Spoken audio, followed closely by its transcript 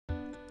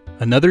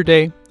Another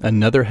day,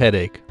 another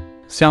headache.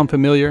 Sound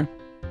familiar?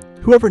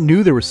 Whoever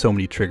knew there were so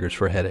many triggers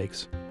for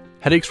headaches?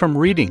 Headaches from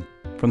reading,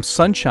 from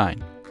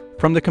sunshine,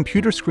 from the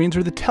computer screens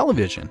or the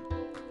television.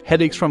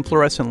 Headaches from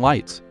fluorescent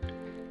lights.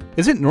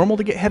 Is it normal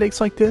to get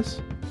headaches like this?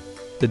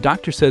 The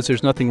doctor says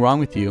there's nothing wrong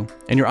with you,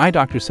 and your eye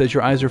doctor says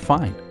your eyes are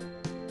fine.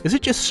 Is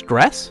it just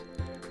stress?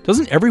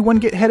 Doesn't everyone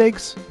get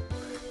headaches?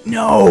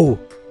 No!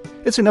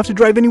 It's enough to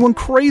drive anyone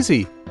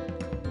crazy!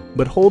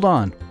 But hold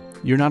on,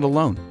 you're not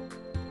alone.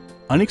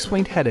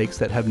 Unexplained headaches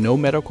that have no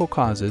medical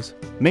causes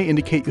may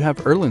indicate you have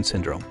Iren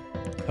syndrome,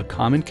 a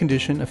common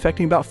condition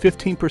affecting about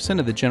 15%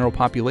 of the general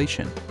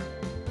population.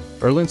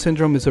 Iren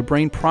syndrome is a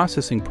brain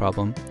processing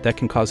problem that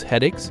can cause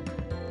headaches,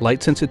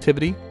 light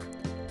sensitivity,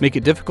 make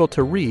it difficult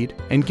to read,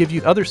 and give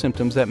you other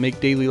symptoms that make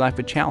daily life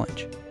a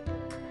challenge.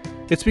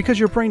 It's because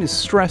your brain is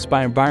stressed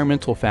by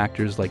environmental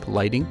factors like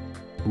lighting,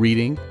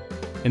 reading,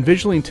 and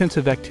visually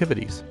intensive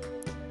activities.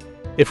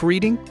 If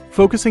reading,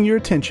 focusing your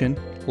attention,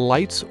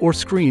 lights, or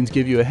screens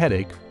give you a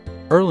headache,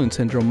 Iren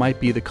syndrome might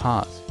be the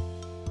cause.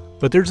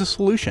 But there's a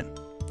solution.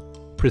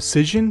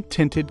 Precision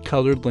tinted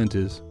colored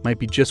lenses might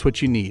be just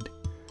what you need.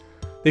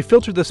 They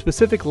filter the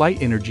specific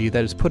light energy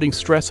that is putting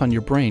stress on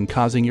your brain,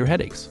 causing your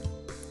headaches.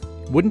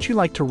 Wouldn't you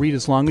like to read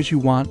as long as you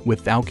want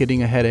without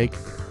getting a headache?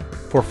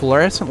 For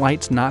fluorescent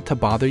lights not to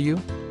bother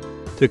you?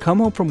 To come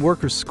home from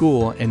work or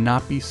school and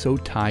not be so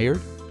tired?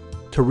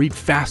 To read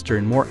faster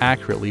and more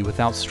accurately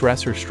without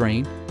stress or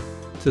strain?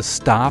 To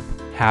stop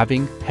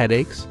having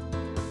headaches?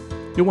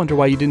 You'll wonder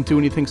why you didn't do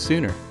anything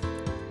sooner.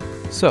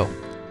 So,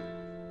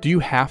 do you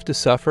have to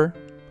suffer?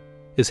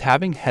 Is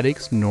having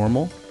headaches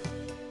normal?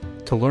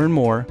 To learn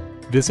more,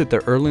 visit the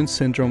Iren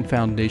Syndrome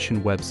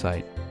Foundation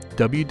website,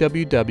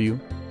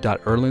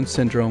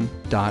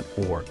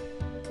 www.irensyndrome.org.